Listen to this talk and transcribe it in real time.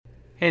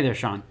Hey there,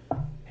 Sean.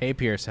 Hey,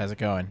 Pierce. How's it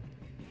going?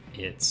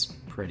 It's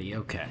pretty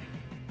okay.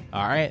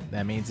 All right.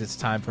 That means it's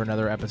time for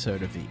another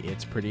episode of the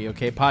It's Pretty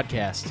Okay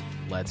podcast.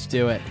 Let's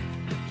do it.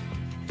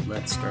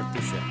 Let's start the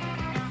show.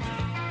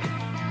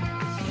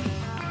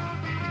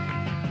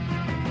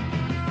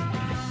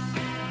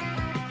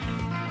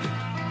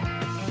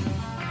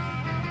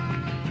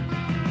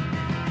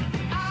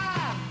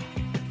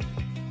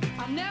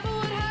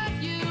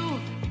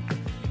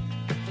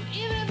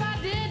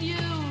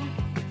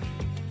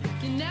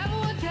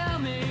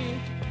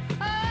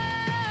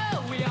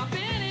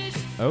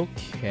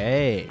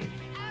 Okay,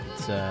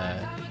 it's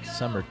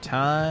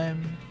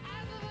summertime,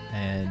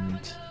 and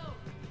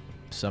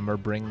summer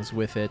brings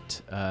with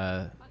it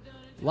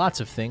lots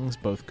of things,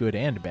 both good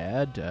and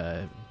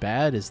bad.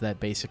 Bad is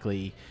that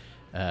basically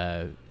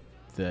the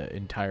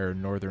entire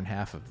northern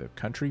half of the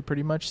country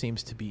pretty much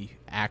seems to be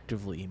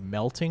actively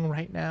melting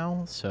right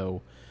now,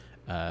 so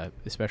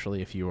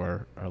especially if you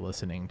are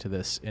listening to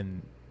this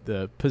in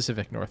the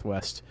Pacific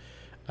Northwest,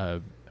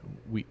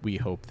 we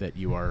hope that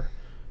you are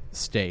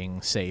staying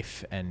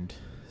safe and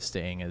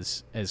staying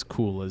as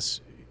cool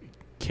as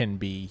can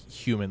be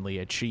humanly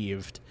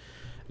achieved.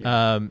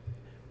 Yeah.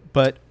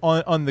 But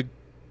on the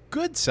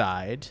good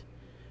side,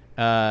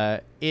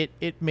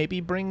 it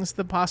maybe brings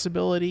the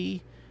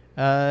possibility,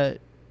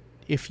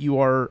 if you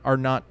are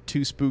not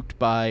too spooked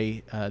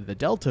by the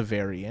Delta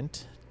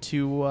variant,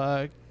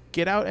 to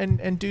get out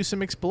and do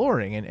some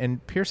exploring.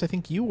 And Pierce, I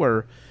think you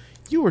were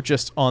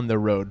just on the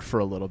road for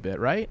a little bit,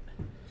 right?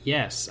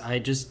 Yes, I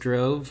just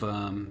drove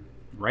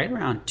right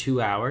around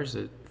 2 hours,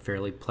 a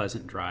fairly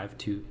pleasant drive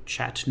to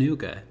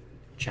Chattanooga,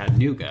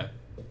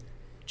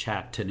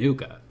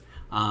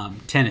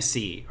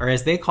 Tennessee, or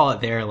as they call it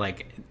there,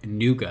 like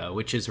Nooga,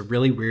 which is a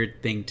really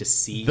weird thing to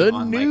see. The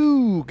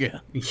Noog.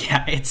 Like,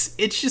 yeah, it's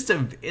just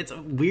a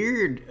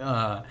weird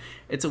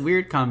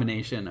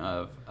combination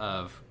of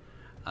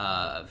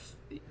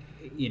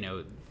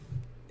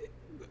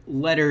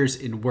letters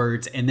and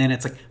words, and then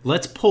it's like,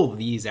 let's pull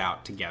these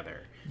out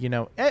together. You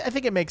know, I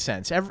think it makes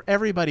sense.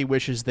 Everybody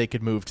wishes they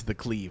could move to the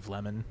Cleve,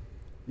 Lemon.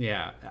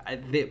 Yeah,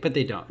 but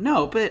they don't.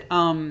 No, but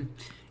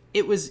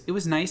it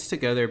was nice to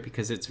go there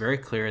because it's very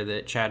clear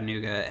that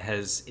Chattanooga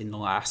has, in the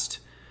last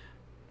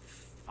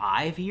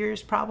 5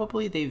 years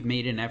probably, they've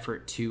made an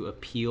effort to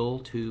appeal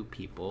to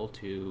people,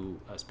 to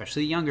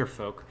especially younger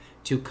folk,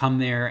 to come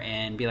there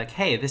and be like,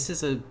 hey, this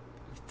is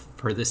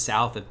for the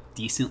South, a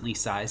decently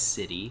sized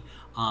city.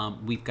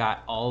 We've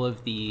got all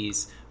of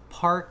these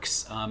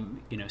parks,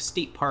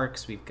 state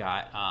parks. We've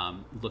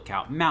got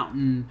Lookout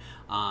Mountain,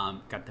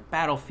 got the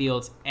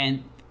battlefields,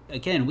 and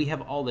again, we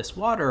have all this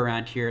water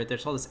around here.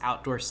 There's all this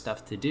outdoor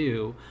stuff to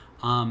do.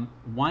 Why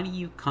don't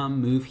you come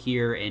move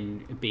here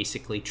and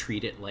basically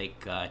treat it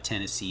like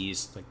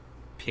Tennessee's, like,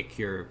 pick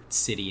your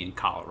city in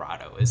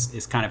Colorado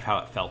is kind of how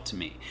it felt to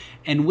me.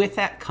 And with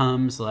that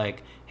comes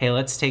like, hey,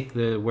 let's take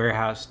the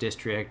warehouse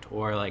district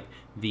or like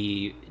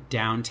the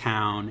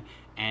downtown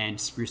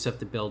and spruce up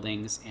the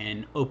buildings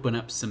and open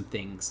up some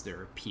things that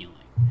are appealing.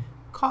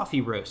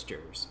 Coffee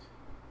roasters,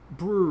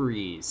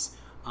 breweries,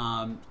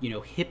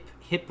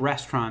 hip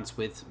restaurants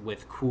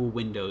with cool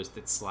windows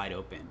that slide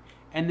open.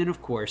 And then,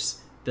 of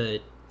course,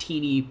 the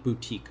teeny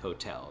boutique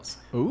hotels,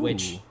 Ooh.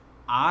 Which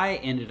I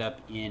ended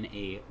up in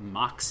a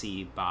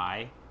Moxie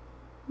by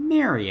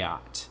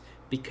Marriott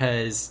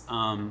because,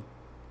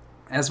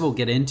 as we'll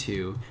get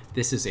into,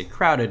 this is a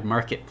crowded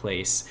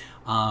marketplace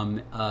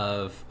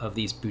of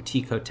these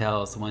boutique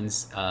hotels, the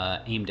ones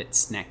aimed at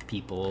snack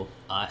people,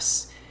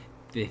 us,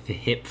 the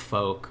hip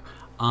folk.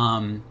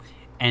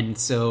 And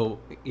so,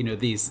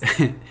 these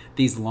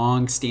these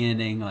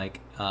long-standing like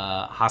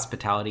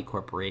hospitality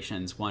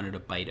corporations wanted a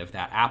bite of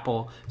that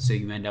apple. So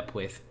you end up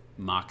with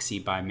Moxie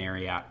by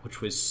Marriott,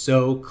 which was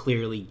so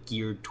clearly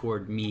geared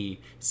toward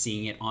me,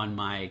 seeing it on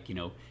my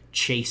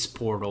Chase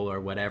portal or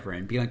whatever,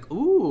 and be like,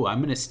 ooh, I'm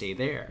gonna stay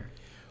there.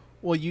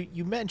 Well,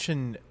 you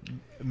mentioned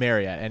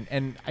Marriott,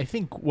 and I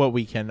think what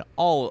we can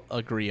all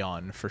agree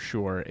on for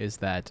sure is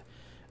that,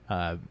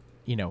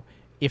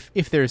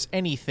 if there's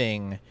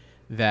anything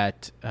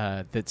that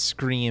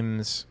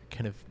screams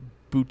kind of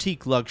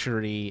boutique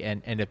luxury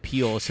and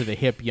appeals to the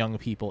hip young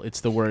people, it's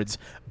the words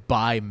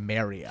 "by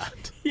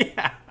Marriott."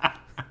 Yeah.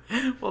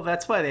 Well,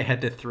 that's why they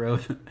had to throw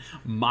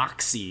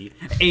Moxie.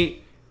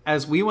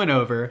 As we went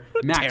over,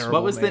 Max,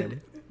 what was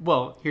name.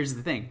 Well, here's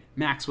the thing.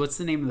 Max, what's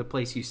the name of the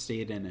place you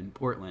stayed in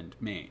Portland,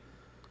 Maine?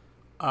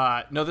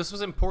 No, this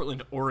was in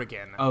Portland,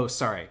 Oregon. Oh,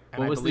 sorry.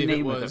 What was the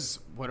name of it?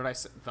 What did I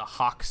say? The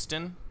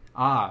Hoxton?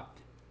 I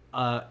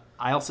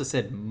also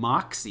said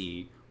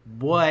Moxie.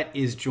 What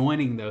is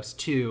joining those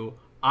two?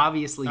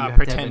 Obviously, you have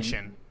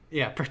pretension.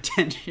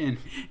 Pretension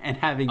and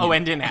having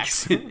and an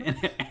X.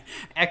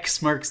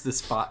 X marks the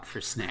spot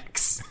for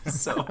snacks.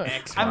 So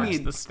X marks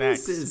the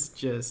snacks. This is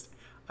just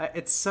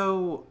it's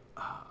so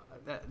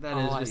that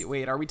is just...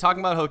 Wait, are we talking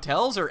about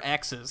hotels or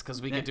X's?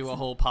 Because we could do a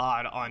whole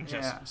pod on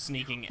just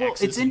sneaking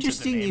X's. It's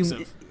interesting into the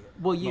names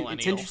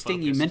it's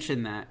interesting you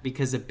mentioned that,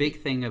 because a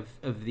big thing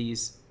of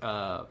these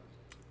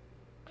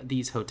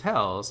these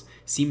hotels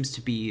seems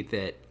to be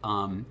that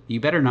you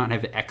better not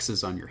have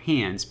X's on your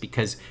hands,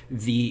 because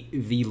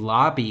the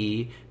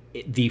lobby,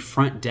 the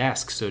front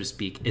desk, so to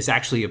speak, is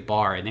actually a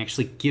bar, and they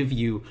actually give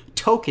you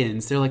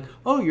tokens. They're like,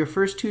 oh, your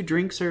first 2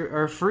 drinks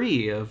are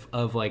free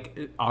of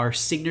like our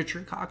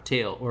signature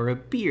cocktail or a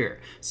beer.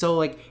 So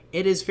like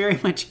it is very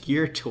much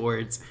geared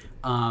towards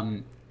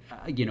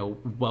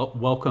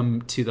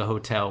welcome to the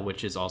hotel,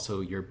 which is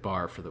also your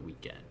bar for the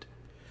weekend.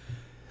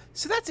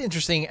 So that's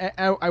interesting.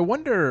 I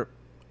wonder,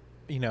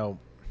 if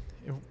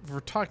we're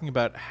talking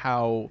about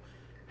how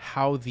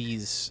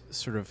these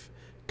sort of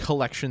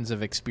collections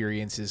of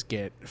experiences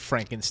get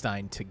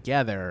Frankenstein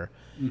together,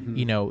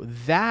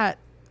 that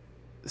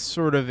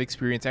sort of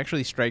experience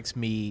actually strikes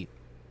me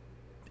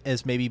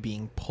as maybe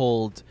being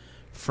pulled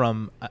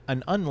from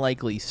an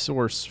unlikely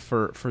source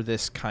for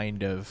this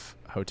kind of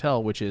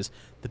hotel, which is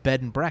the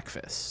bed and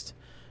breakfast.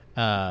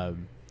 I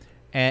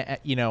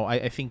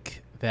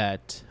think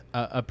that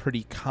a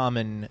pretty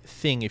common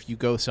thing if you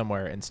go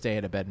somewhere and stay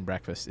at a bed and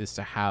breakfast is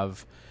to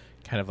have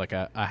kind of like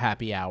a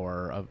happy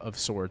hour of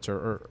sorts,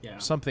 or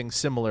something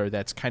similar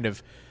that's kind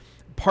of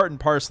part and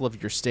parcel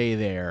of your stay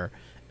there.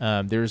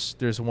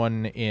 There's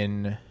one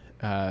in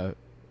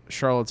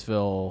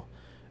Charlottesville,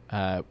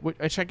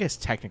 which I guess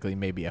technically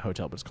may be a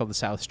hotel, but it's called the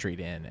South Street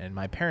Inn, and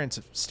my parents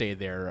have stayed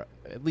there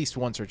at least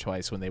once or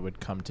twice when they would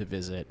come to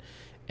visit,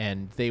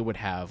 and they would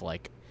have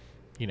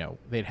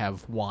they'd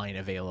have wine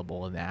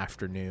available in the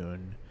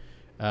afternoon,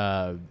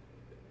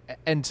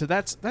 and so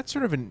that's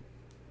sort of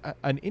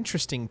an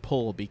interesting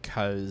pull,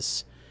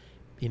 because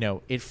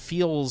it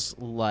feels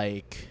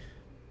like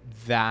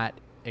that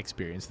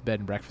experience, the bed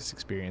and breakfast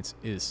experience,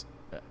 is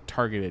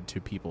targeted to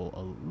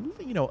people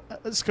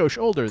a skosh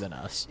older than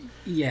us.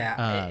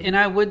 And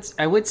I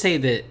would say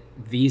that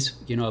these,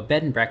 a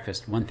bed and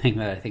breakfast, one thing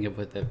that I think of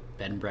with the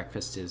bed and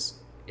breakfast is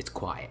it's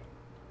quiet.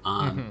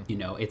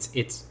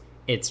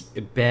 It's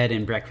bed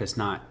and breakfast,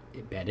 not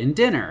bed and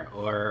dinner,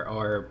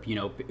 or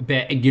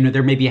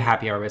there may be a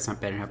happy hour, but it's not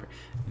bed and breakfast.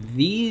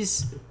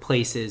 These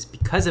places,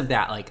 because of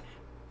that, like,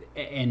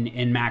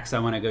 and Max, I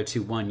want to go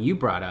to one you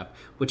brought up,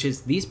 which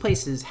is these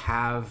places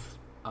have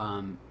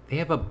they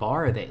have a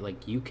bar that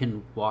like you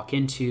can walk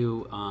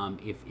into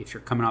if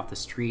you're coming off the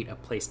street, a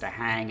place to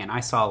hang. And I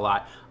saw a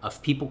lot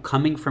of people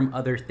coming from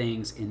other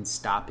things and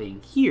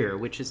stopping here,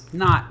 which is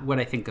not what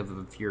I think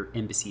of your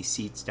Embassy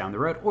Seats down the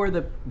road or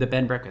the bed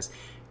and breakfast.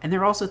 And there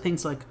are also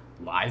things like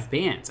live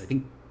bands. I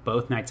think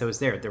both nights I was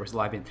there was a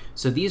live band.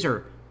 So these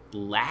are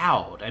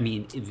loud. I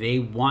mean, they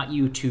want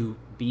you to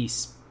be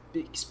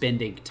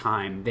spending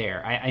time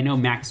there. I know,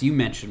 Max, you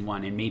mentioned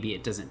one, and maybe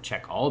it doesn't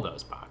check all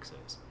those boxes.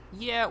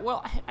 Yeah,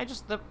 well, I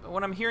just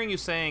when I'm hearing you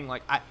saying,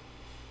 like,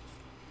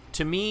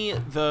 to me,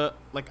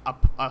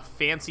 a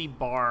fancy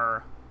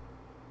bar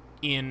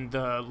in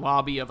the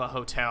lobby of a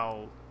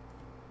hotel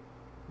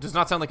does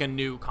not sound like a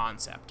new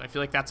concept. I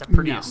feel like that's a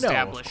pretty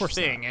established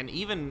thing. Not. And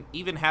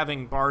even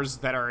having bars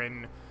that are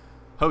in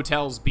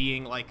hotels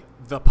being like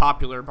the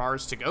popular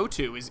bars to go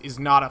to is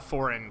not a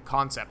foreign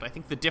concept. I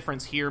think the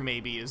difference here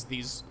maybe is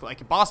these,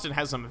 like, Boston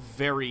has some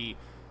very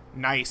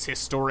nice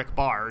historic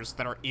bars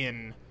that are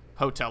in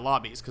hotel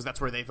lobbies because that's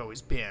where they've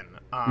always been.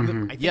 I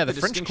think the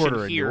French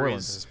Quarter in New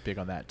Orleans is big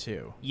on that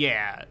too.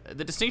 Yeah,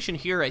 the distinction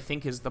here I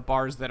think is the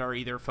bars that are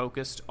either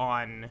focused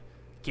on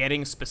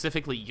getting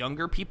specifically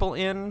younger people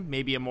in,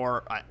 maybe a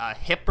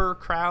hipper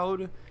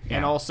crowd,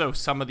 and also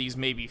some of these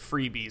maybe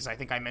freebies. I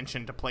think I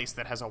mentioned a place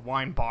that has a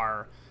wine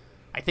bar.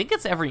 I think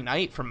it's every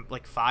night from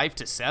like 5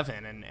 to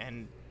 7,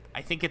 and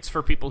I think it's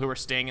for people who are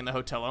staying in the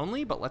hotel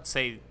only, but let's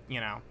say,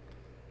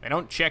 they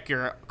don't check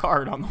your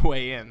card on the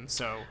way in,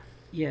 so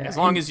as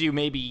long as you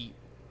maybe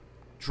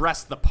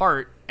dress the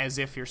part as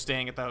if you're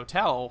staying at the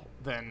hotel,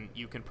 then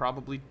you can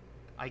probably,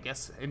 I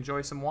guess,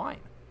 enjoy some wine.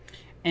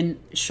 And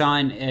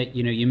Sean,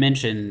 you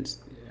mentioned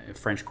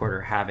French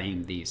Quarter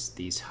having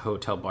these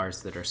hotel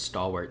bars that are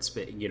stalwarts,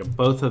 but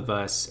both of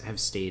us have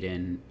stayed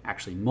in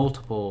actually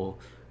multiple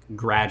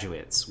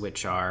Graduates,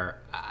 which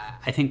are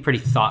I think pretty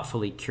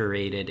thoughtfully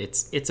curated.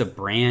 It's a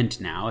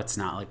brand now. It's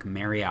not like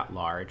Marriott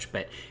large,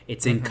 but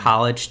it's in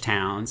college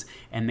towns,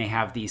 and they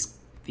have these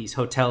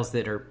hotels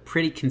that are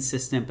pretty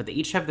consistent, but they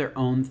each have their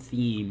own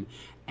theme.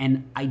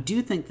 And I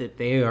do think that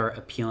they are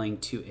appealing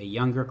to a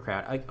younger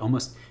crowd, like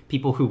almost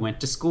people who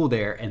went to school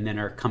there and then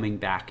are coming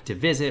back to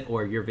visit,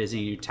 or you're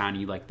visiting a new town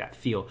and you like that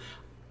feel.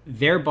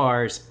 Their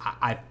bars,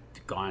 I've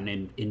gone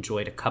and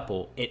enjoyed a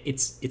couple.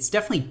 It's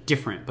definitely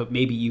different, but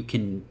maybe you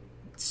can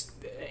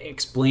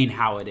explain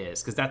how it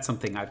is, because that's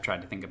something I've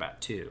tried to think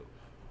about too.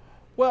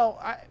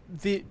 Well,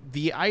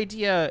 the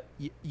idea,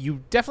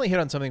 you definitely hit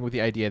on something with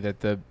the idea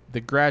that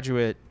the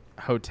Graduate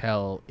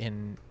Hotel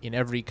in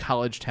every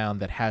college town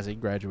that has a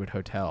Graduate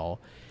Hotel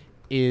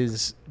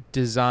is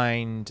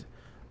designed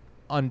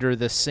under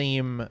the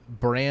same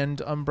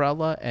brand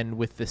umbrella and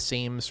with the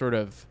same sort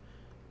of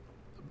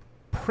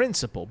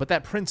principle, but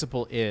that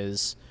principle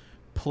is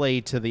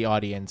play to the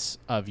audience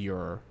of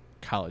your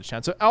college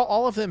town. So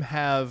all of them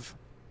have,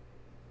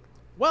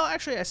 well,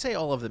 actually I say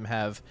all of them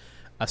have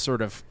a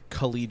sort of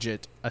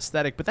collegiate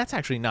aesthetic, but that's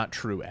actually not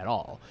true at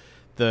all.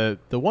 The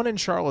one in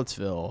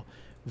Charlottesville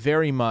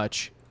very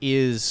much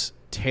is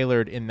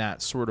tailored in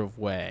that sort of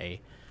way.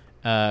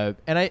 And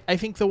I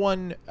think the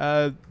one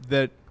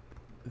the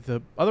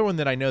other one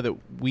that I know that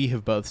we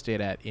have both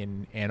stayed at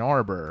in Ann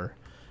Arbor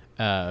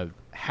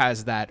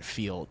has that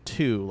feel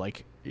too.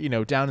 Like,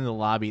 down in the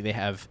lobby they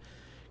have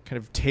kind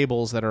of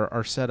tables that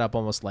are set up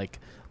almost like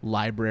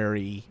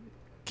library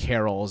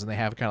carols, and they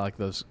have kind of like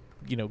those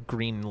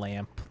green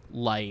lamp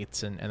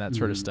lights and that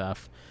sort of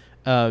stuff.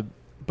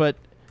 But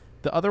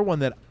the other one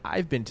that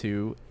I've been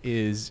to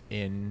is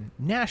in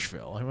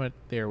Nashville. I went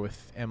there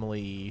with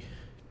Emily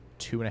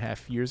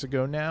 2.5 years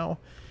ago now,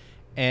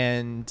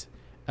 and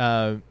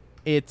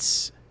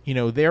it's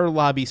their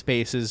lobby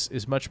space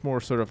is much more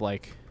sort of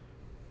like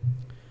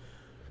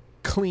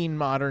clean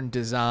modern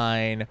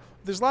design.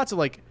 There's lots of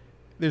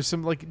there's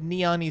some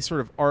neon-y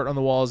sort of art on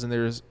the walls, and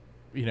there's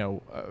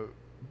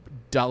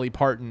Dolly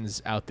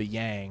Parton's Out the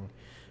Yang,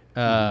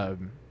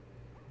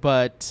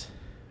 but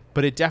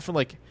it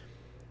definitely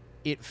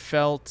it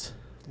felt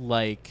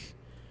like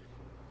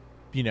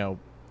the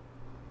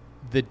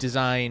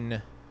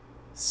design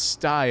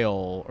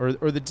style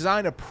or the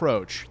design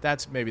approach,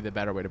 that's maybe the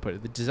better way to put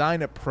it. The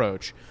design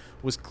approach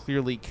was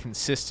clearly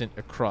consistent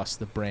across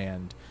the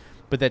brand,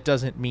 but that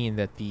doesn't mean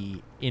that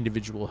the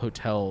individual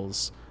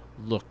hotels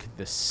look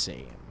the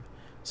same.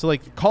 So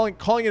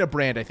calling it a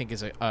brand, I think,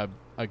 is a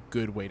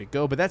good way to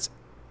go. But that's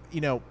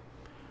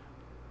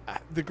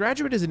The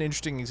Graduate is an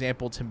interesting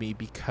example to me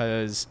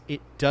because it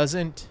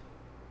doesn't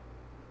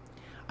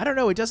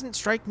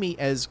strike me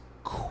as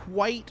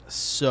quite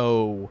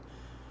so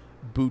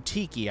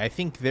boutique-y. I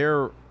think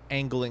they're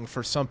angling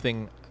for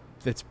something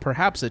that's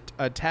perhaps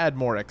a tad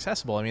more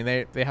accessible. I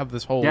mean, they have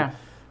this whole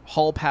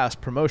hall pass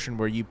promotion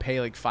where you pay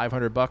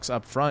 $500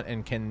 up front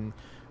and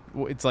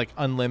it's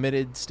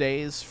unlimited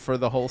stays for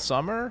the whole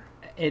summer.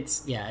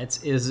 It's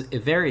a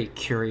very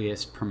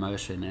curious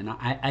promotion, and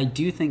I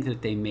do think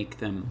that they make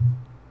them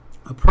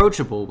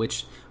approachable,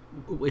 which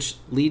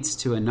leads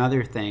to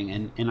another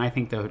thing, and I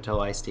think the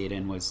hotel I stayed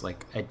in was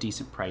a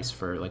decent price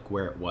for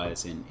where it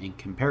was in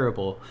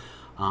comparable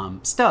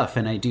stuff.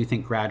 And I do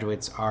think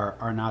Graduates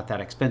are not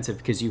that expensive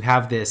because you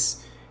have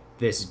this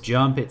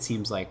jump, it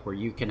seems like, where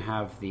you can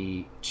have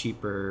the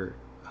cheaper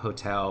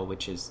hotel,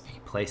 which is a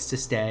place to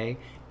stay,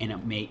 and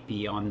it may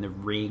be on the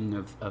ring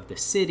of the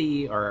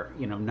city, or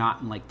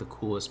not in the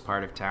coolest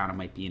part of town. It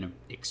might be in an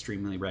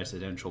extremely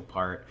residential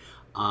part.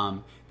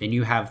 Then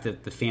you have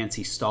the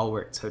fancy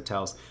stalwarts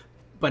hotels.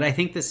 But I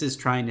think this is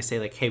trying to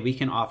say hey, we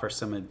can offer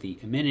some of the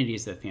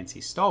amenities of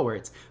fancy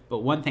stalwarts. But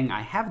one thing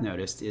I have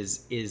noticed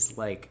is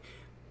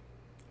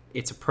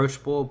it's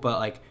approachable,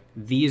 but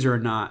these are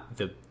not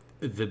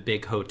the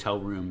big hotel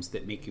rooms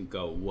that make you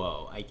go,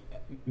 whoa.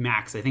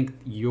 Max, I think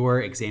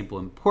your example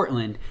in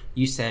Portland,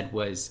 you said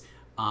was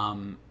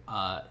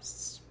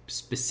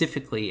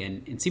specifically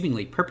and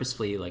seemingly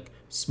purposefully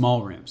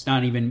small rooms,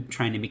 not even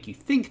trying to make you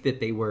think that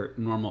they were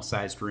normal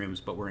sized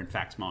rooms, but were in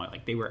fact smaller.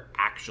 They were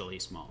actually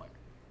smaller.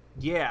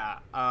 Yeah,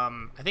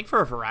 I think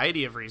for a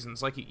variety of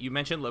reasons. You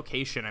mentioned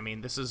location. I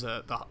mean, this is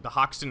the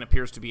Hoxton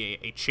appears to be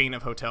a chain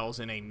of hotels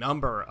in a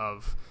number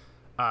of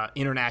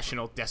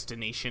international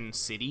destination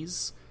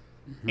cities,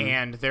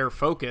 and their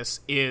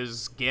focus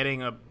is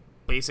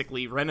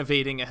basically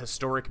renovating a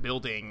historic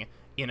building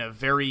in a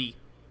very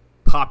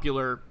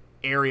popular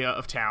area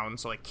of town,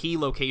 so key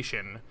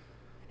location,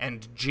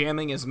 and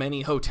jamming as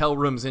many hotel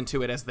rooms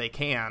into it as they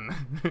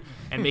can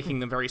and making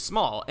them very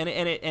small. And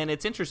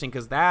it's interesting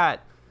because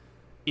that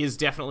is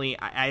definitely,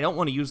 I don't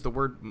want to use the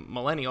word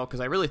millennial because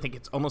I really think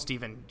it's almost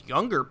even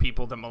younger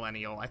people than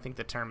millennial. I think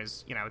the term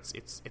is,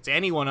 it's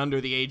anyone under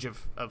the age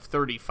of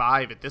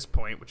 35 at this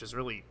point, which is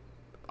really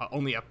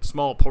only a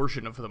small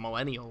portion of the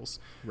millennials.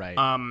 Right.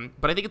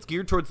 But I think it's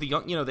geared towards the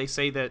young, they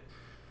say that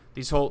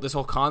this whole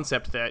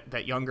concept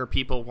that younger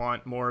people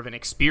want more of an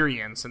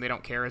experience and they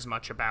don't care as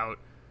much about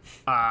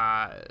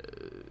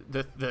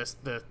the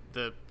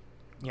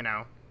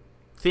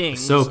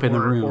things, soap in the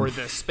room, or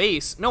the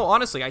space. No,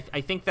 honestly,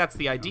 I think that's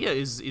the idea.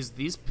 Is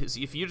these,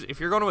 if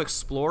you're going to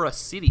explore a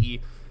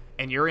city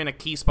and you're in a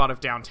key spot of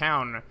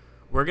downtown,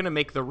 we're going to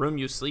make the room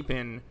you sleep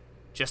in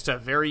just a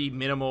very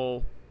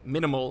minimal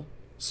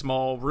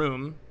small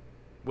room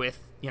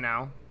with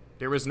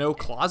there was no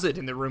closet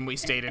in the room we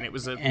stayed in. It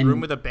was a room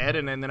with a bed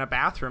and then a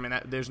bathroom,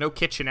 and there's no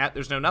kitchenette,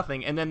 there's no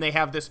nothing. And then they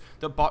have there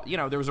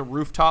was a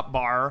rooftop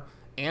bar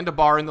and a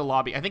bar in the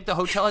lobby. I think the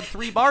hotel had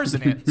 3 bars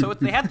in it. So if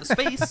they had the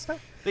space,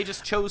 they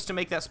just chose to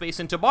make that space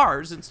into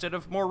bars instead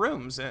of more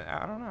rooms.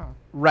 I don't know.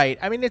 Right.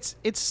 I mean,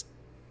 it's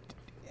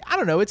I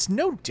don't know. It's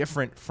no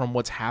different from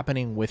what's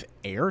happening with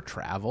air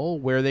travel,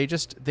 where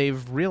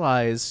they've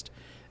realized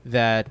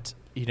that,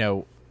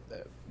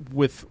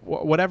 with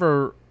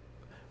whatever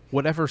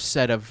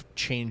set of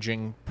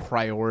changing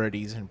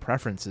priorities and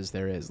preferences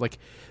there is,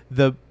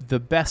 the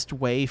best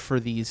way for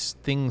these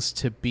things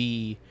to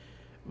be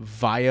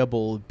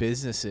viable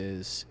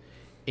businesses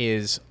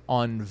is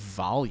on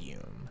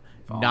volume,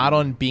 not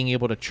on being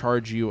able to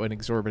charge you an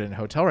exorbitant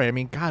hotel rate. I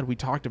mean, God, we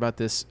talked about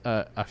this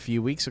a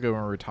few weeks ago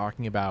when we were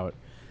talking about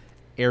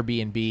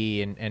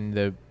Airbnb and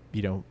the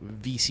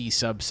VC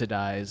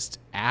subsidized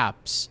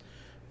apps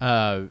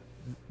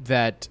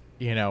that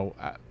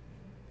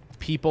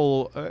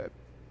people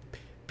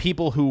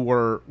who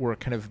were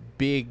kind of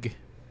big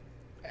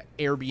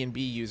Airbnb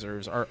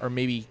users are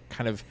maybe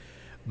kind of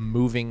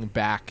moving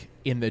back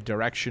in the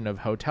direction of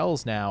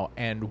hotels now.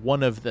 And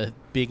one of the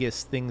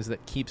biggest things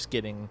that keeps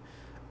getting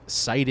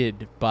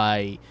cited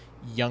by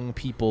young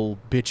people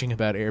bitching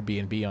about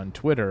Airbnb on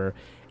Twitter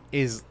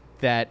is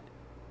that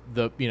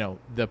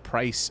the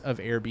price of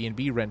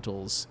Airbnb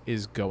rentals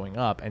is going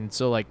up. And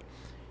so, like,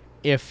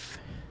 if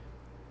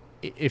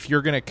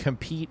you're going to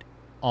compete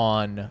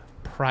on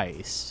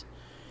price,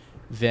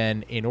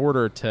 then in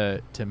order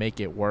to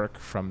make it work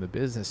from the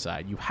business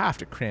side, you have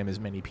to cram as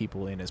many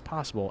people in as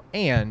possible,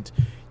 and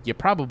you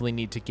probably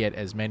need to get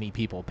as many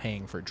people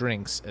paying for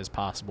drinks as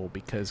possible,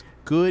 because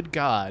good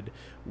God,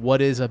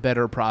 what is a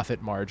better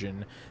profit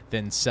margin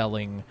than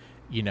selling,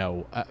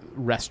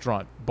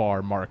 restaurant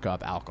bar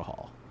markup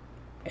alcohol?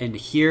 And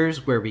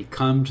here's where we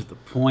come to the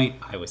point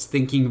I was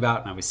thinking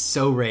about and I was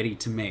so ready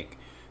to make.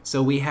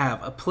 So we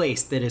have a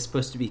place that is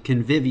supposed to be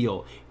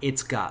convivial.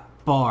 It's got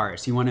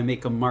bars. You want to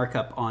make a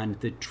markup on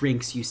the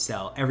drinks you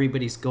sell.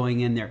 Everybody's going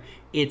in there.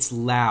 It's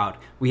loud.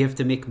 We have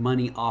to make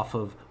money off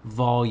of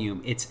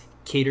volume. It's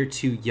catered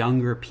to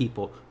younger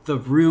people. The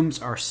rooms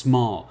are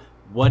small.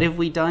 What have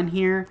we done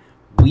here?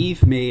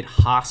 We've made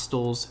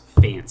hostels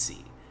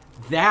fancy.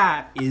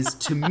 That is,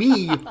 to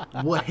me,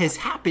 what has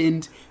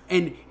happened.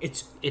 And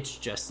it's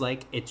just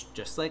like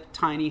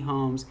tiny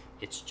homes.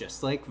 It's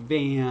just like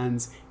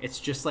vans. It's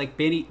just like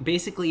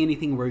basically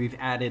anything where we've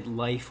added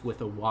life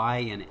with a Y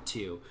in it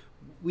too.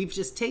 We've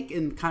just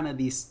taken kind of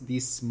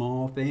these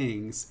small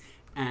things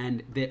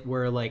and that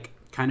were like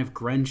kind of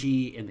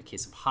grungy in the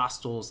case of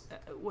hostels.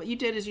 What you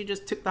did is you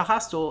just took the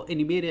hostel and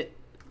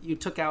you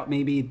took out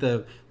maybe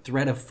the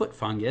threat of foot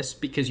fungus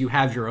because you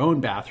have your own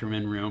bathroom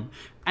and room.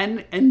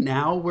 And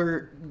now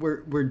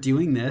we're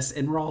doing this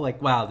and we're all like,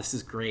 wow, this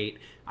is great.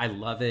 I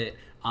love it.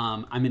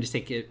 I'm going to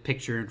take a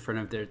picture in front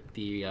of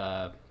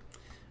the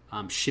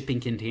shipping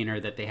container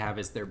that they have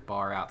as their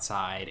bar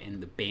outside,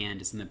 and the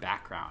band is in the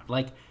background.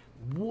 Like,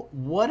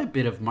 what a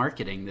bit of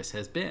marketing this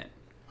has been.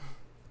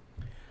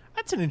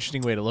 That's an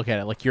interesting way to look at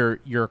it. Like you're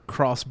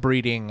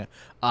crossbreeding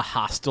a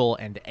hostel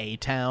and a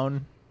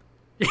town.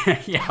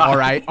 Yeah.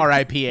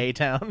 R.I.P. A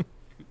town.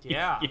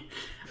 Yeah.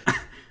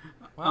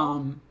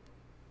 Well,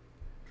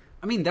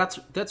 I mean,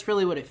 that's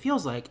really what it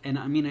feels like. And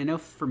I mean, I know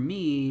for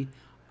me,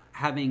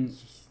 having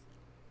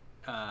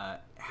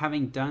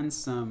done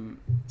some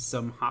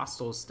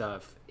hostel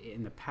stuff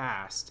in the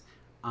past,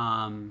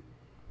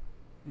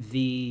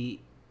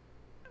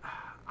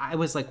 I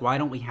was like, why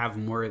don't we have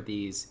more of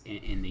these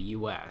in the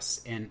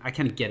U.S.? And I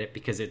kind of get it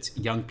because it's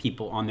young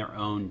people on their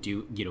own,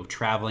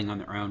 traveling on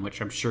their own, which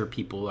I'm sure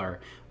people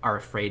are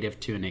afraid of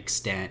to an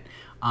extent.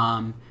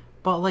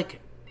 But like,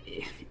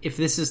 if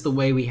this is the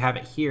way we have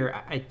it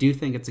here, I do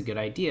think it's a good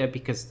idea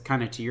because,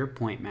 kind of to your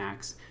point,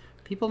 Max,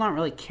 people don't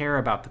really care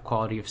about the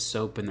quality of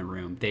soap in the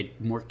room. They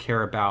more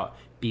care about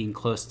being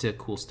close to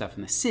cool stuff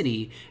in the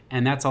city.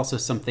 And that's also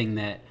something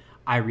that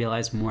I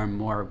realize more and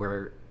more,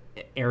 where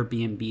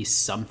Airbnb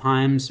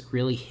sometimes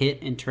really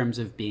hit in terms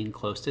of being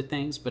close to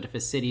things. But if a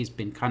city's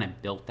been kind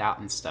of built out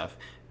and stuff,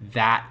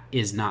 that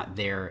is not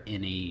there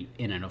in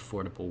an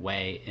affordable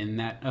way, and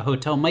that a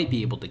hotel might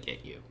be able to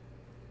get you.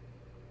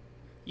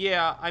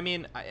 Yeah, I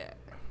mean,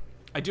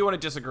 I do want to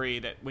disagree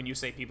that when you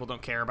say people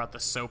don't care about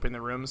the soap in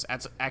the rooms,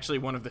 that's actually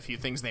one of the few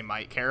things they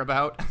might care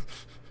about.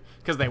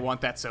 Because they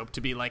want that soap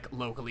to be, like,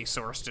 locally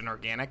sourced and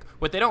organic.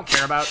 What they don't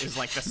care about is,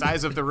 like, the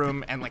size of the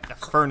room and, like, the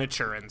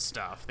furniture and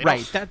stuff. They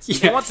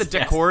want the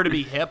decor to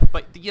be hip,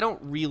 but you don't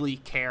really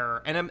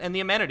care. And the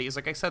amenities,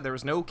 like I said, there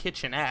was no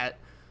kitchenette.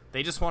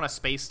 They just want a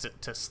space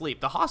to sleep.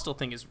 The hostel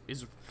thing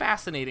is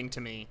fascinating to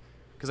me,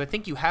 because I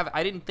think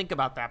I didn't think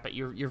about that, but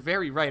you're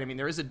very right. I mean,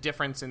 there is a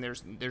difference, and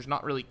there's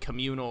not really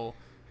communal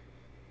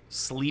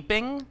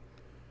sleeping,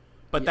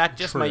 but that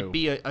just might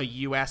be a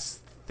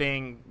U.S.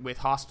 thing with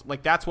hostel.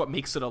 Like, that's what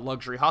makes it a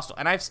luxury hostel.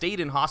 And I've stayed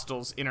in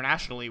hostels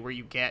internationally where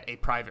you get a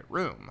private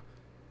room,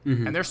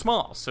 and they're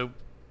small. So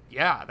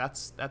yeah,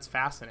 that's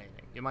fascinating.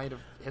 You might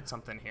have hit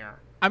something here.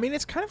 I mean,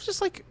 it's kind of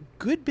just like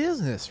good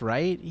business,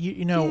 right?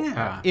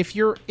 If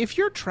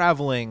you're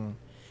traveling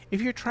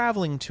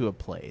to a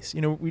place,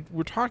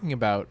 we're talking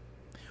about,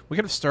 we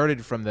kind of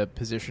started from the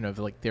position of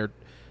like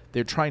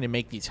they're trying to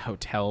make these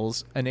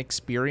hotels an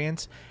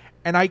experience,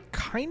 and I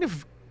kind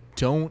of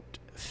don't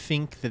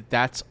think that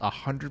that's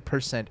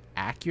 100%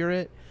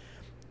 accurate.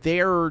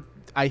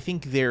 I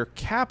think they're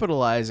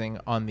capitalizing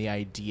on the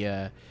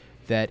idea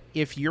that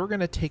if you're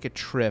going to take a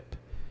trip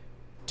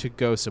to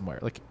go somewhere,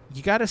 like,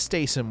 you got to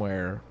stay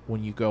somewhere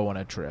when you go on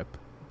a trip.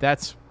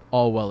 That's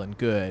all well and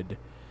good.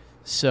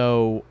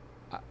 So,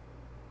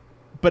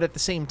 but at the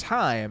same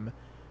time,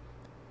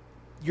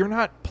 you're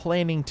not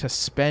planning to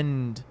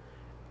spend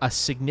a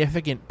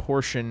significant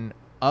portion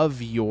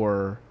of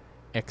your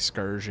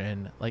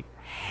excursion, like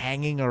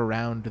hanging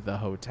around the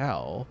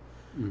hotel.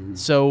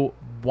 So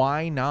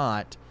why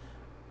not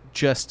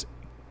just,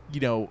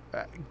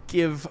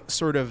 give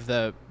sort of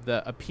the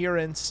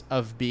appearance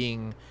of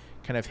being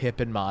kind of hip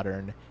and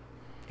modern,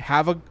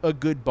 have a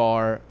good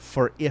bar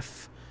for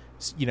if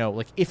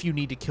you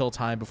need to kill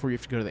time before you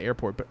have to go to the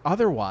airport, but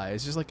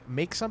otherwise just like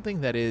make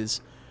something that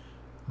is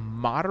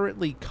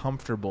moderately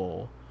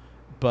comfortable,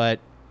 but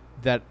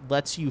that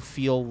lets you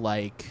feel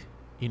like,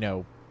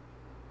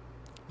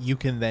 you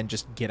can then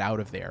just get out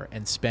of there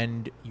and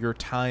spend your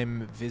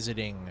time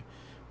visiting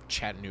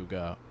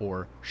Chattanooga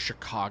or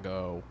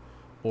Chicago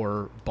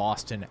or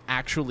Boston,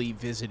 actually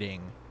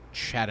visiting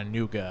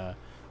Chattanooga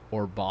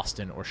or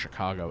Boston or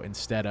Chicago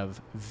instead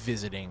of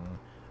visiting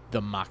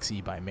the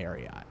Moxie by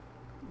Marriott.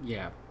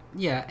 Yeah,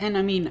 and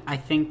I mean, I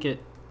think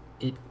it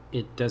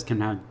does come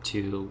down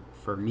to,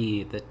 for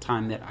me, the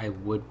time that I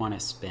would want to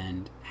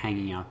spend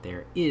hanging out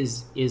there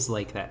is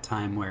like that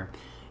time where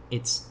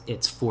it's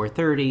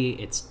 4:30,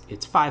 it's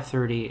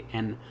 5:30,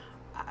 and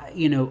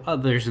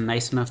there's a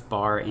nice enough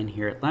bar in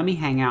here. Let me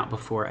hang out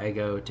before I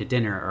go to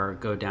dinner or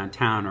go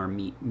downtown or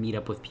meet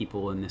up with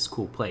people in this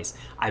cool place.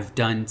 I've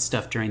done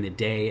stuff during the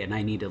day and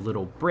I need a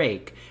little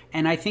break.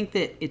 And I think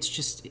that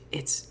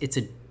it's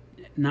a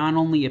not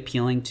only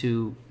appealing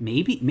to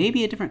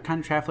maybe a different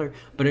kind of traveler,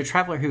 but a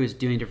traveler who is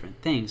doing different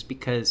things,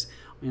 because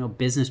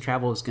business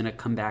travel is going to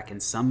come back in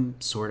some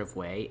sort of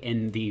way,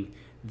 and the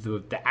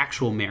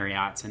actual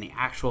Marriotts and the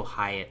actual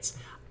Hyatts,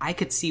 I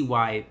could see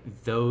why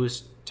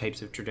those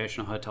types of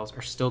traditional hotels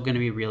are still going to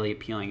be really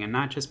appealing, and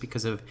not just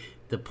because of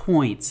the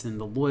points and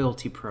the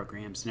loyalty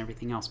programs and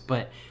everything else,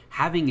 but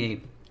having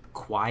a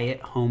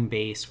quiet home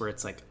base where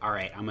it's like, all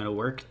right, I'm going to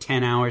work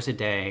 10 hours a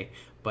day,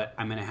 but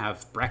I'm going to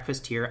have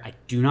breakfast here. I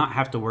do not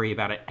have to worry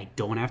about it. I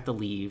don't have to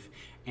leave.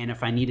 And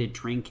if I need a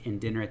drink and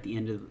dinner at the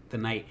end of the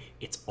night,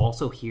 it's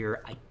also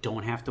here. I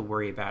don't have to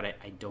worry about it.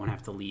 I don't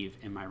have to leave,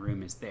 and my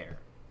room is there.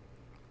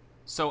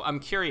 So I'm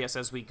curious,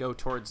 as we go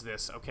towards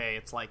this, okay,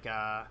 it's like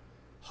a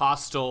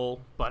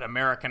hostel but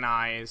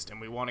Americanized,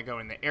 and we want to go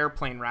in the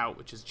airplane route,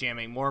 which is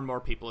jamming more and more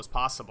people as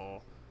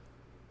possible.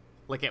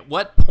 Like, at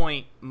what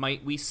point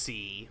might we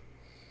see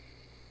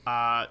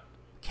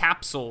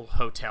capsule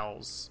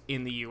hotels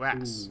in the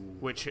U.S.? Ooh.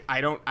 Which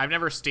I've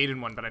never stayed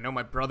in one, but I know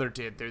my brother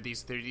did. They're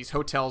these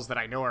hotels that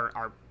I know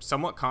are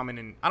somewhat common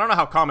in, I don't know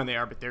how common they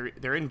are, but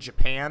they're in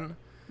Japan,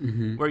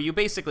 where you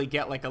basically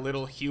get like a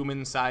little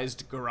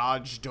human-sized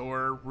garage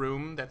door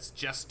room that's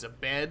just a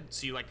bed,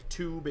 so you like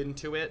tube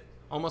into it,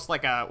 almost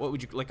like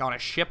like on a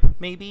ship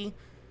maybe.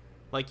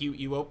 Like you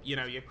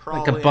crawl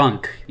like a in.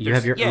 Bunk. You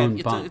have your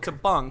own bunk. It's a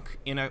bunk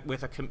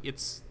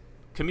it's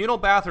communal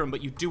bathroom,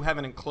 but you do have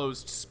an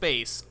enclosed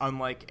space,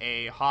 unlike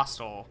a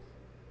hostel.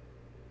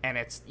 And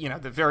it's,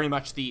 very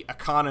much the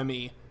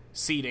economy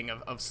seating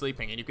of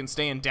sleeping. And you can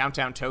stay in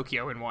downtown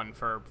Tokyo in one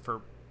for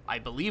I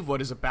believe,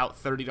 what is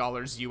about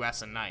 $30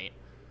 US a night.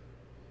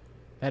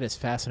 That is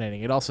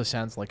fascinating. It also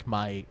sounds like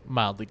my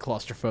mildly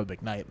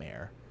claustrophobic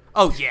nightmare.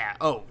 Oh, yeah.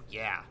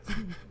 Yeah.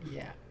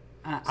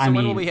 So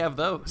when will we have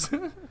those?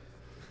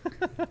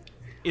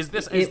 Is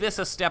this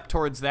a step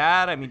towards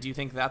that? I mean, do you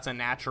think that's a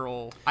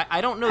natural...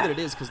 I don't know that it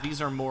is, because these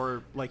are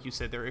more, like you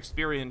said, they're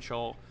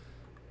experiential,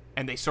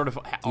 and they sort of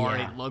are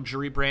a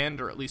luxury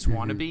brand, or at least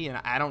want to be, and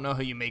I don't know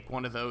how you make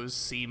one of those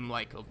seem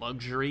like a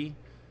luxury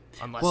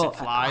unless it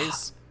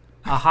flies.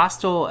 A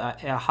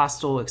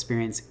hostel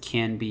experience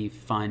can be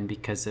fun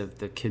because of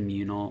the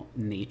communal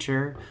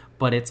nature,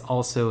 but it's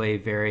also a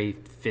very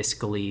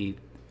fiscally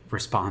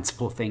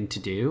responsible thing to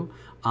do.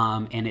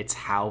 And it's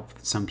how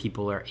some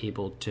people are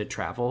able to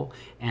travel.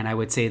 And I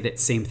would say that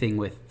same thing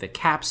with the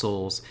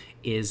capsules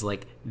is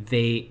like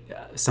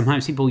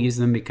sometimes people use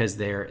them because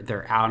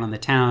they're out on the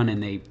town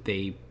and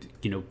they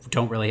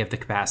don't really have the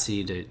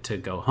capacity to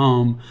go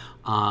home.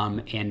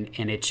 And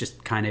it's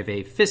just kind of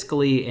a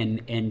fiscally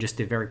and just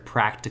a very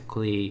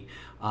practically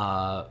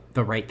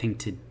the right thing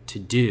to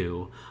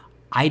do.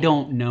 I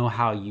don't know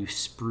how you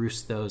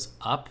spruce those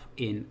up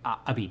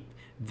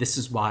this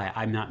is why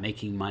I'm not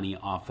making money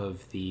off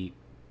of the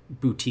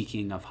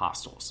boutiquing of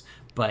hostels.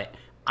 But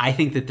I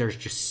think that there's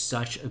just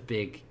such a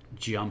big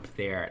jump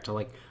there to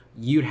like,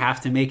 you'd have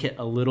to make it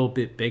a little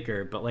bit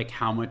bigger, but like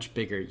how much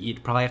bigger?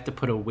 You'd probably have to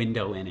put a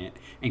window in it.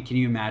 And can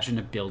you imagine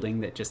a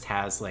building that just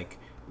has like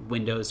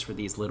windows for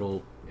these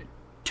little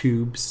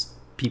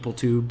people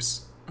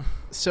tubes?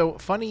 So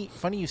funny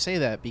you say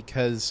that,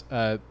 because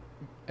at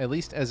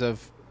least as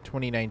of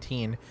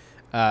 2019,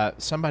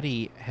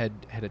 somebody had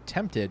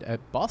attempted, a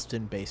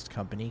Boston-based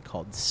company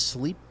called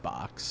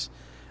Sleepbox,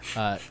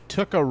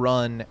 took a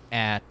run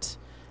at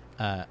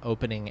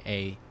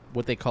opening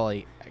what they call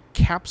a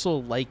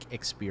capsule-like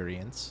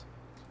experience.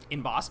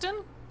 In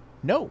Boston?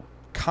 No,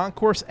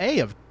 Concourse A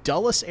of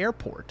Dulles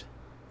Airport.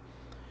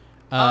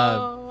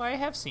 I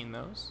have seen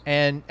those.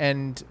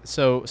 And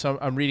so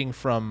I'm reading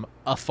from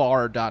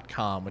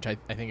afar.com, which I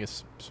think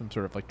is some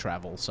sort of like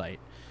travel site.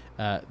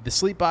 The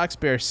Sleepbox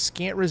bears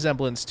scant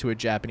resemblance to a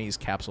Japanese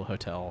capsule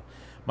hotel,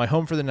 My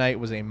home for the night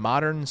was a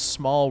modern,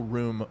 small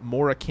room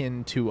more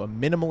akin to a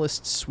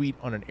minimalist suite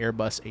on an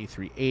Airbus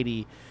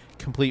A380,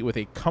 complete with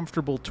a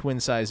comfortable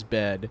twin-size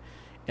bed,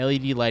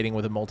 LED lighting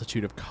with a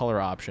multitude of color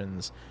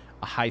options,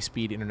 a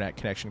high-speed internet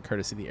connection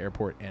courtesy of the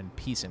airport, and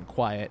peace and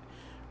quiet.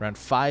 Around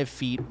 5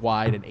 feet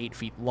wide and 8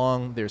 feet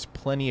long, there's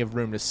plenty of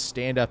room to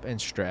stand up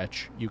and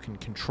stretch. You can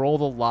control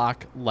the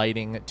lock,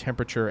 lighting,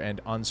 temperature, and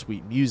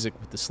en-suite music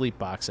with the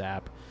Sleepbox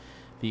app.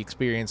 The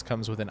experience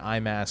comes with an eye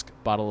mask,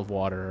 bottle of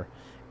water,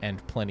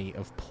 and plenty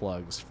of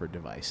plugs for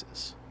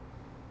devices.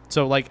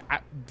 So, like,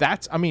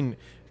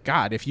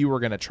 God, if you were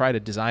going to try to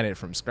design it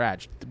from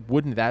scratch,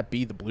 wouldn't that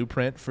be the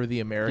blueprint for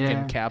the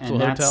American capsule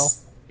hotel?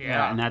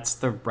 Yeah, and that's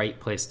the right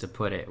place to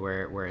put it,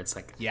 where it's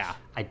like, yeah,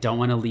 I don't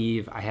want to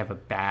leave. I have a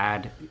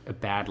bad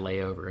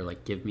layover.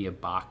 Like, give me a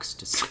box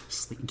to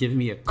sleep. Give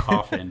me a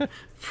coffin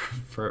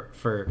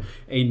for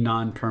a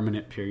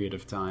non-permanent period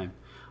of time.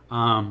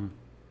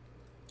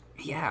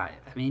 Yeah,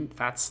 I mean,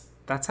 that's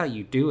how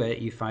you do it.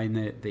 You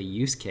find the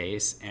use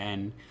case,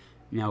 and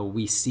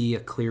we see a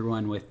clear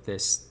one with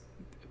these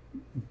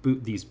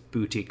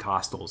boutique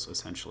hostels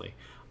essentially.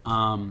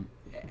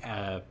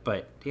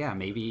 But yeah,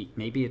 maybe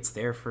it's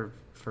there for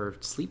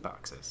sleep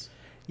boxes.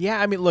 Yeah,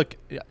 I mean, look,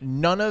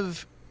 none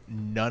of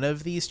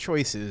these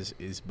choices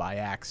is by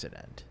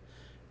accident.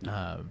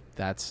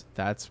 That's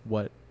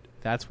what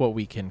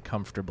we can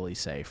comfortably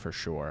say for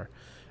sure.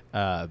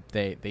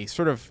 They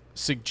sort of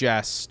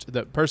suggest,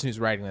 the person who's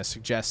writing this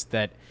suggests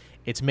that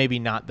it's maybe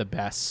not the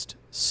best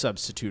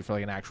substitute for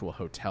like an actual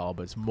hotel,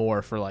 but it's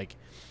more for like,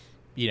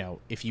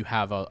 if you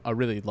have a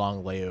really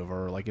long layover,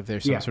 or like if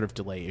there's some sort of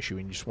delay issue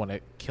and you just want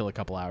to kill a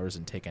couple hours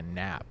and take a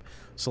nap.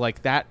 So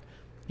like that,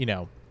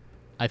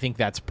 I think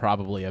that's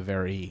probably a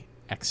very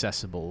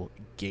accessible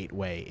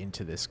gateway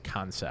into this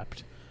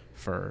concept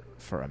for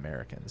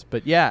Americans.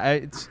 But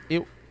yeah,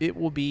 it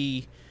will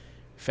be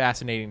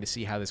fascinating to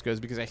see how this goes,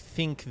 because I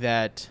think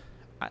that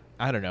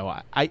I don't know,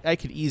 I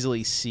could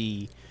easily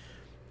see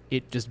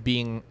it just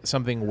being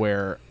something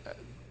where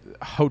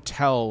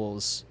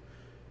hotels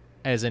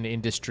as an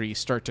industry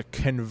start to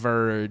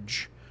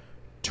converge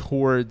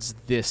towards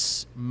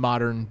this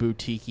modern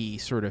boutique-y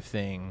sort of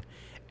thing,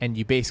 and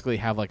you basically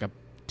have like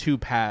two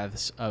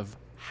paths of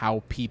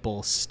how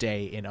people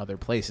stay in other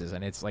places,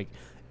 and it's like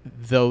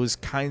those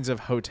kinds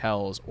of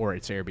hotels or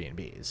it's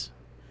Airbnbs.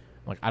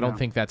 Like, I don't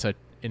think that's an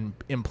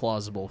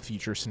implausible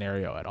future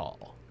scenario at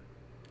all.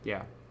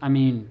 Yeah, I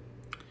mean,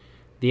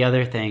 the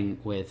other thing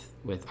with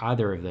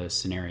either of those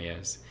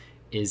scenarios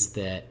is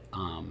that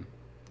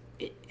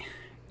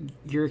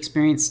your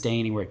experience staying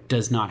anywhere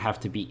does not have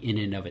to be in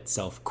and of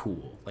itself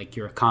cool. Like,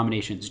 your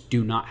accommodations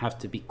do not have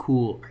to be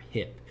cool or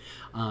hip.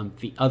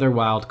 The other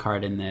wild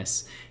card in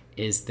this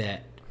is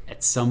that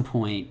at some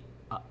point,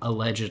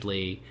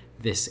 allegedly,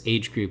 this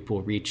age group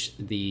will reach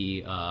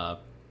the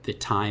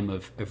time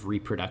of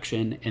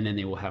reproduction, and then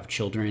they will have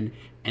children,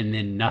 and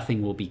then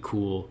nothing will be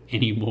cool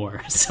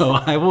anymore. So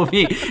I will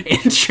be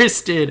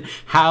interested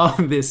how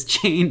this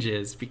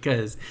changes,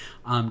 because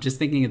just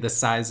thinking of the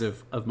size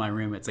of my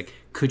room, it's like,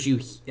 could you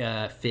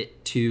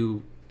fit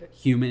two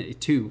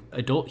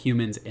adult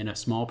humans and a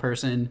small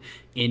person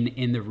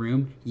in the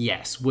room?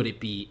 Yes. Would it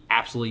be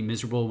absolutely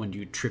miserable when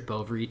you trip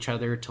over each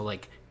other to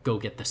like go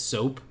get the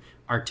soap,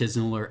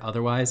 artisanal or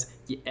otherwise?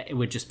 Yeah, it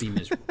would just be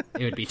miserable.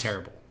 It would be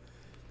terrible.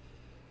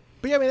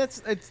 But yeah, I mean,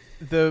 it's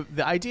the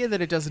idea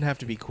that it doesn't have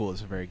to be cool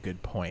is a very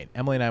good point.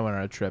 Emily and I went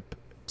on a trip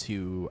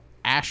to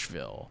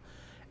Asheville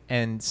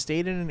and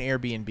stayed in an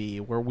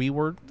Airbnb where we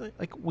were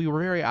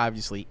very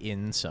obviously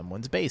in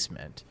someone's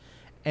basement,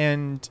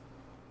 and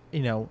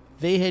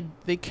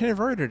they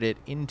converted it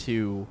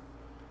into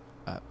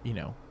a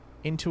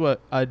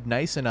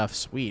nice enough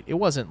suite. It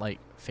wasn't like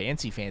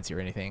fancy or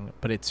anything,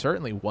 but it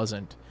certainly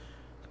wasn't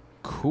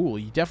cool.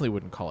 You definitely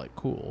wouldn't call it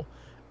cool,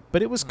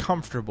 but it was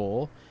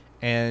comfortable.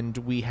 And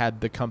we had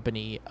the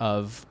company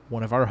of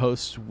one of our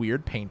hosts'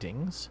 weird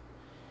paintings,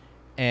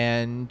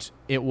 and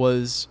it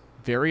was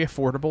very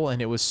affordable,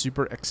 and it was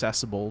super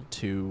accessible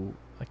to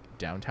like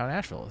downtown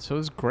Asheville. So it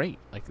was great.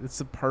 Like, it's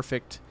the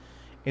perfect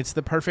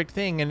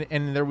thing.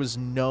 And there was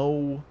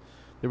no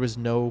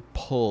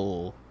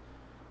pull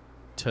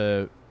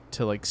to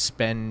like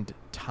spend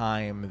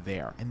time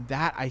there. And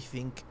that, I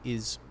think,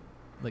 is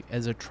like,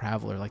 as a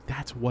traveler, like,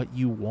 that's what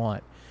you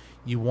want.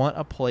 You want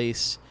a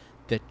place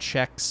that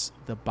checks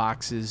the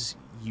boxes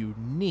you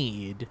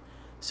need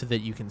so that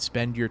you can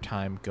spend your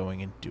time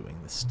going and doing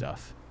the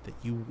stuff that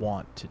you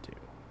want to do.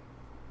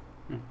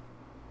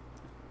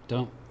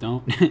 Don't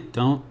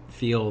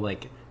feel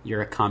like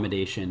your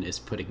accommodation is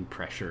putting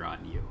pressure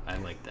on you. I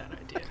like that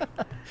idea.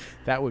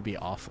 That would be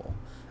awful.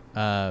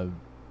 You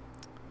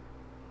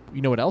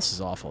know what else is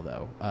awful,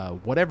 though?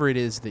 Whatever it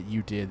is that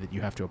you did that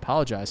you have to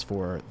apologize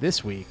for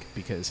this week,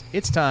 because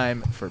it's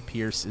time for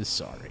Pierce is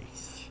Sorry.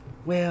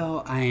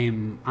 Well, I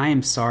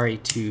am sorry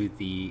to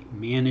the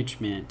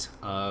management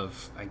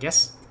of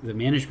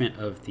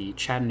the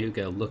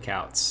Chattanooga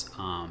Lookouts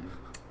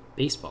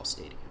baseball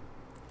stadium,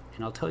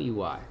 and I'll tell you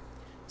why.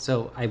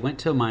 So I went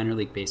to a minor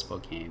league baseball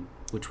game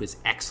which was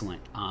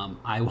excellent.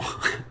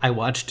 I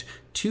watched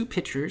two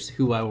pitchers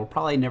who I will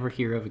probably never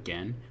hear of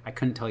again. I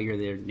couldn't tell you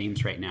their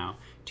names right now.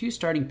 Two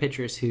starting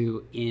pitchers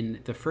who, in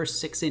the first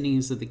 6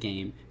 innings of the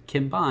game,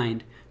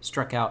 combined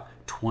struck out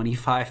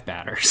 25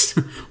 batters,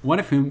 one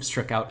of whom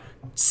struck out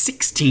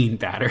 16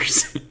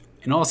 batters,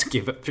 and also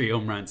gave up 3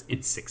 home runs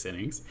in 6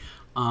 innings.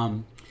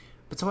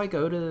 But so I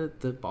go to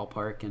the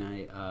ballpark and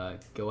I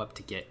go up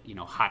to get,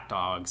 hot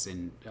dogs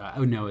and,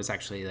 it was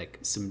actually like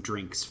some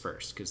drinks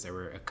first because there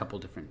were a couple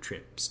different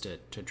trips to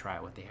try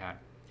out what they had.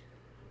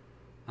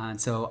 And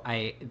so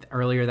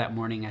earlier that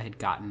morning I had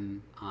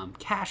gotten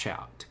cash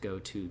out to go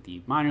to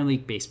the minor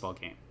league baseball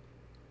game.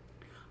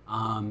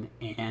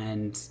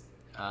 And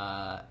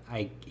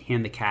I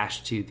hand the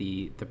cash to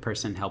the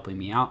person helping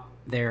me out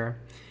there,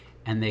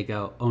 and they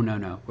go, "Oh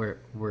no,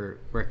 we're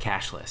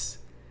cashless."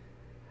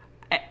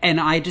 And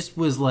I just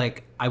was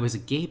like, I was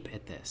agape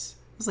at this.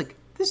 I was like,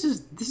 this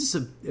is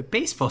a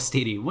baseball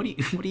stadium. What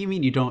do you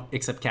mean you don't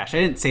accept cash? I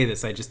didn't say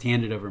this. I just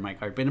handed over my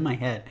card. But in my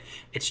head,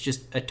 it's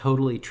just a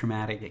totally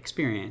traumatic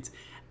experience.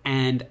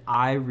 And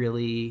I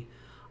really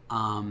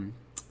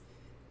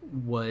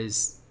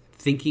was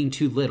thinking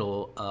too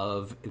little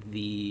of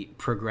the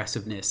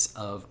progressiveness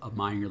of a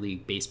minor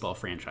league baseball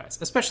franchise,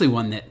 especially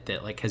one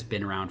that like has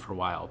been around for a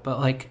while. But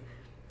like,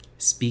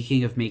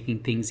 speaking of making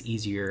things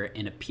easier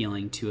and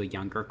appealing to a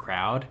younger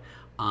crowd,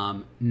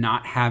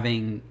 not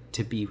having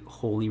to be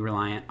wholly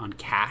reliant on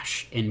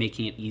cash and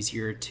making it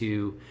easier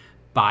to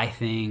buy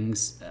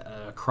things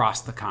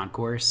across the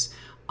concourse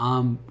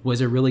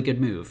was a really good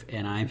move.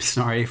 And I'm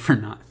sorry for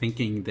not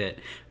thinking that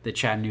the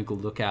Chattanooga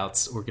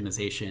Lookouts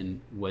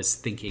organization was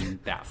thinking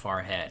that far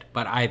ahead.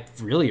 But I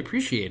really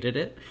appreciated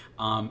it,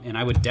 and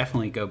I would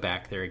definitely go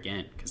back there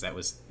again because that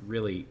was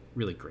really,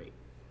 really great.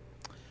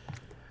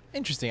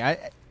 Interesting.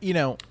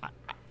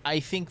 I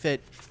think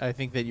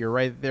that you're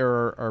right. There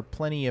are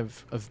plenty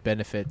of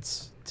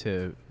benefits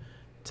to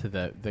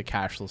the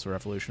cashless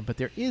revolution, but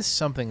there is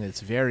something that's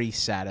very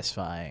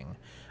satisfying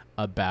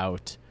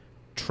about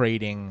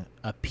trading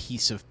a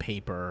piece of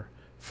paper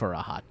for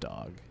a hot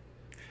dog.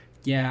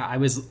 Yeah, I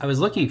was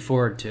looking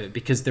forward to it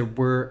because there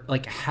were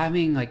like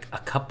having like a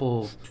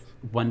couple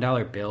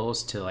 $1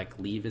 bills to like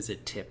leave as a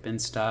tip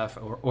and stuff,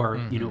 or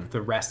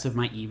the rest of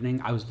my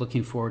evening. I was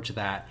looking forward to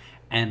that.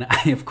 And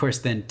I, of course,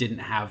 then didn't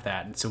have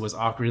that. And so it was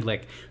awkward,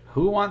 like,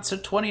 who wants a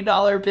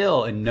 $20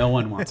 bill? And no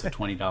one wants a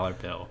 $20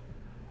 bill.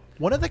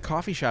 One of the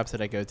coffee shops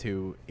that I go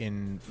to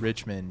in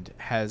Richmond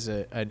has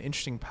an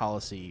interesting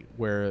policy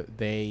where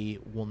they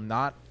will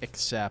not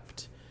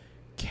accept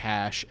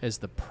cash as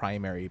the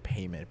primary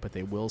payment, but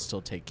they will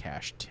still take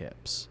cash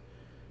tips.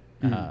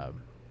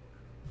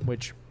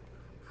 Which,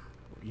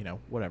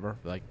 whatever,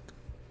 like,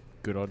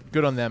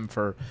 good on them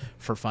for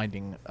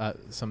finding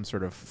some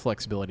sort of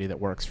flexibility that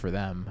works for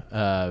them.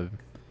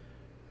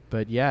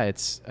 But yeah,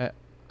 it's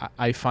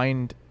I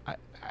find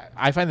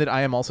that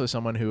I am also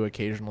someone who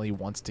occasionally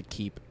wants to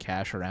keep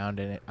cash around,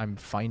 and I'm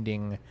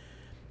finding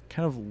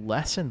kind of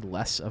less and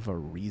less of a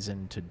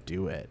reason to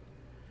do it.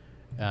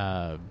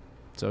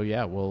 So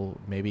yeah, well,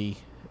 maybe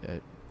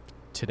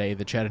today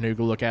the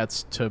Chattanooga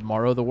Lookouts,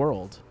 tomorrow the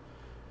world.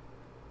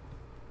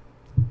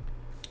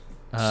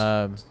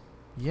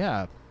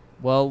 Yeah.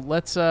 Well,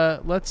 let's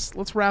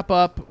wrap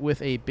up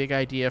with a big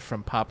idea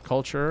from pop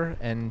culture,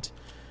 and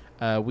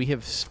we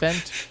have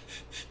spent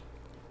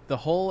the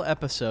whole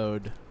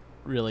episode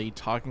really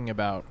talking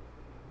about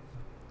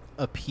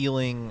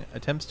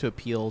attempts to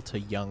appeal to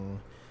young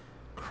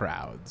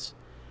crowds,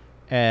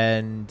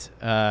 and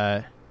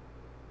I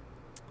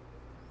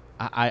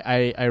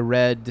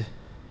read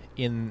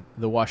in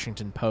the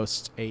Washington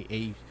Post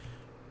a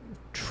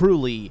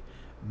truly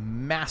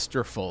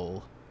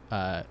masterful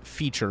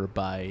feature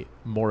by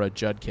Maura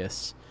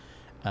Judkis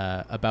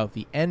about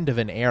the end of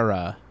an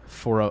era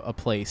for a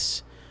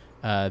place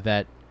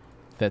that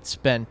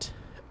spent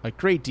a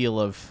great deal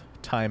of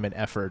time and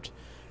effort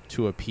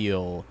to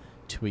appeal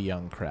to a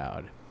young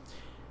crowd.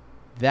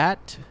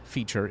 That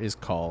feature is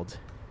called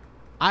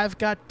 "I've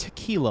Got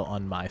Tequila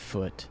on My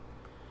Foot.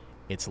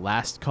 It's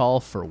last call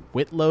for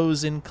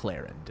Whitlow's in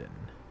Clarendon."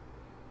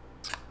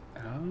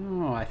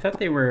 Oh, I thought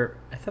they were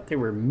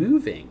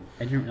moving.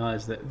 I didn't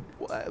realize that.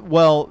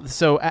 Well,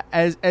 so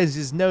as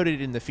is noted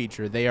in the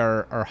feature, they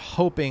are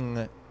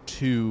hoping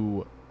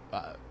to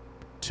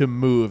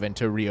move and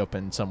to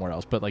reopen somewhere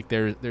else, but like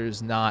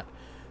there's not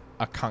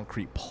a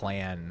concrete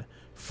plan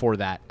for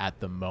that at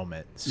the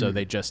moment. So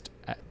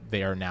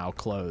they are now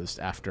closed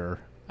after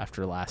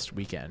last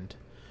weekend,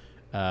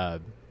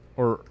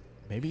 or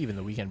maybe even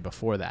the weekend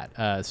before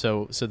that.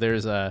 So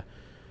there's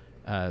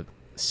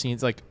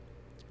scenes like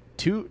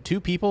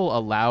two people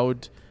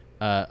allowed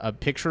a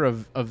picture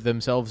of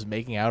themselves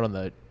making out on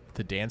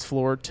the dance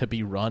floor to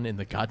be run in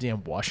the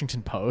goddamn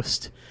Washington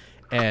Post,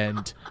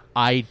 and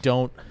I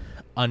don't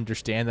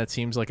understand. That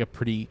seems like a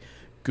pretty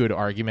good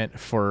argument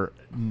for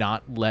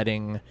not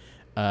letting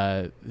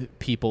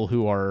people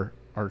who are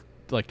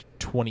like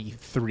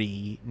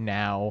 23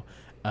 now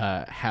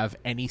have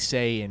any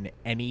say in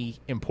any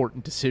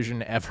important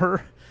decision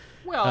ever.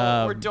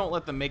 Well, or don't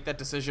let them make that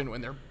decision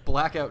when they're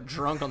blackout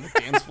drunk on the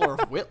dance floor of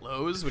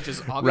Whitlow's, which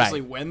is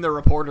obviously when the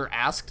reporter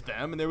asked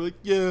them, and they were like,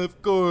 "Yeah,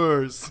 of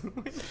course."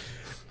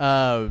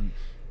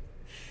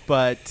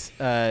 But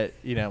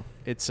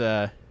it's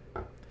a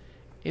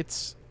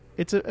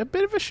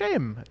bit of a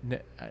shame.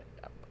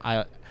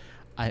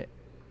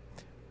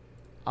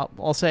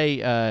 I'll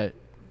say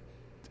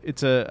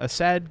it's a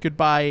sad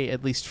goodbye,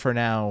 at least for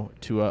now,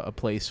 to a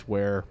place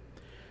where,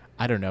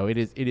 I don't know, it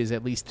is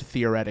at least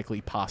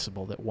theoretically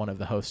possible that one of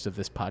the hosts of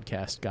this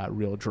podcast got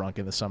real drunk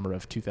in the summer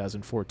of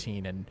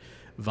 2014 and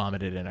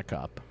vomited in a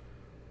cup.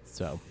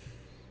 So,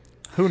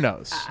 who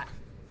knows?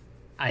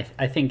 I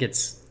think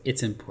it's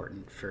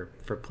important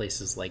for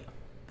places like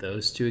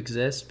those to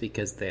exist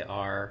because they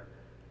are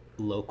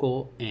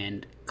local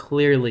and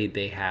clearly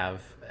they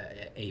have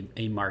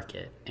a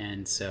market.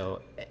 And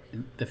so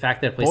the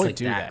fact that a place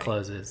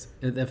closes,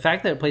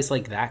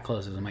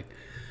 I'm like,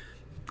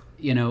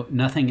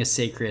 nothing is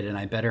sacred, and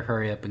I better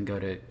hurry up and go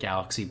to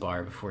Galaxy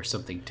Bar before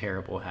something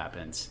terrible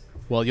happens.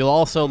 Well, you'll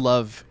also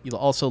love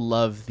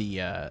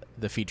the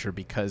feature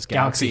because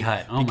Galaxy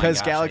Hut. Oh because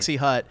my gosh, Galaxy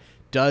Hut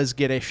does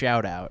get a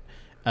shout out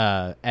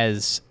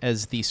as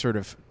the sort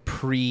of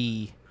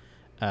pre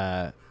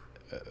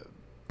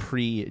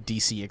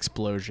DC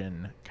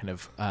explosion kind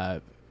of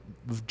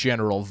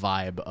general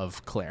vibe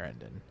of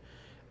Clarendon.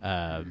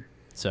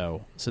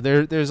 So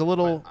there's a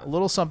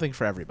little something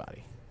for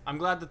everybody. I'm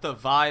glad that the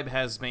vibe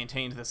has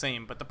maintained the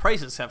same, but the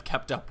prices have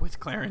kept up with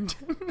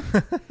Clarendon.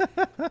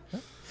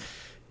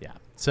 Yeah.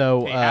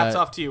 So hey, hats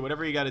off to you.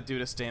 Whatever you got to do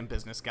to stay in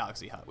business,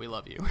 Galaxy Hut. We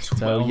love you.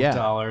 So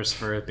 $12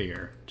 for a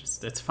beer.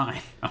 It's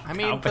fine. I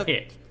mean,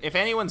 if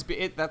anyone's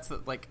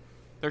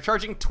they're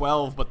charging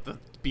 $12, but the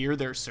beer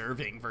they're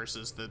serving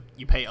versus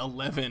you pay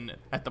 $11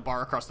 at the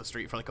bar across the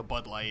street for like a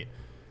Bud Light.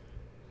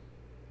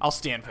 I'll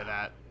stand for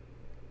that.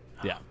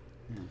 Yeah.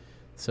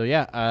 So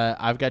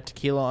I've got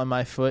tequila on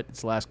my foot.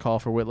 It's the last call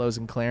for Whitlow's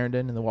in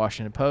Clarendon in the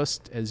Washington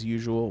Post. As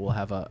usual, we'll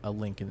have a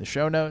link in the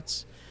show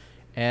notes.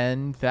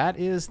 And that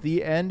is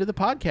the end of the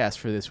podcast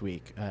for this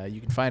week. You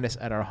can find us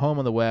at our home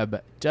on the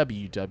web,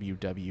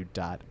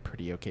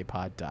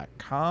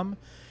 www.prettyokpod.com.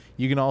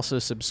 You can also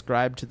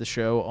subscribe to the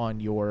show on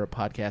your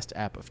podcast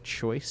app of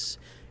choice.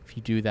 If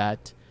you do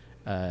that,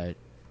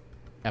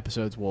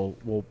 episodes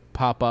will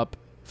pop up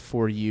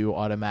for you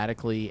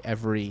automatically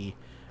every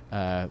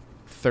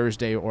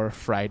Thursday or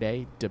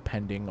Friday,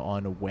 depending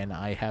on when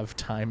I have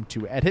time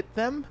to edit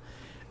them.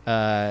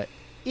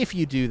 If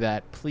you do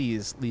that,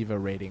 please leave a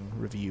rating,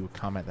 review,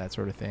 comment, that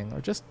sort of thing,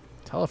 or just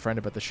tell a friend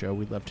about the show.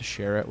 We'd love to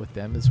share it with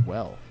them as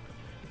well.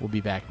 We'll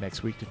be back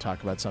next week to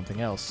talk about something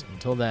else.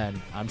 Until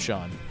then, I'm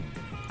Sean.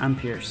 I'm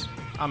Pierce.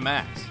 I'm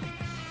Max.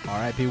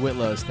 R.I.P.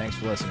 Whitlow's. Thanks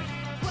for listening.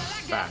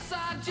 Bye.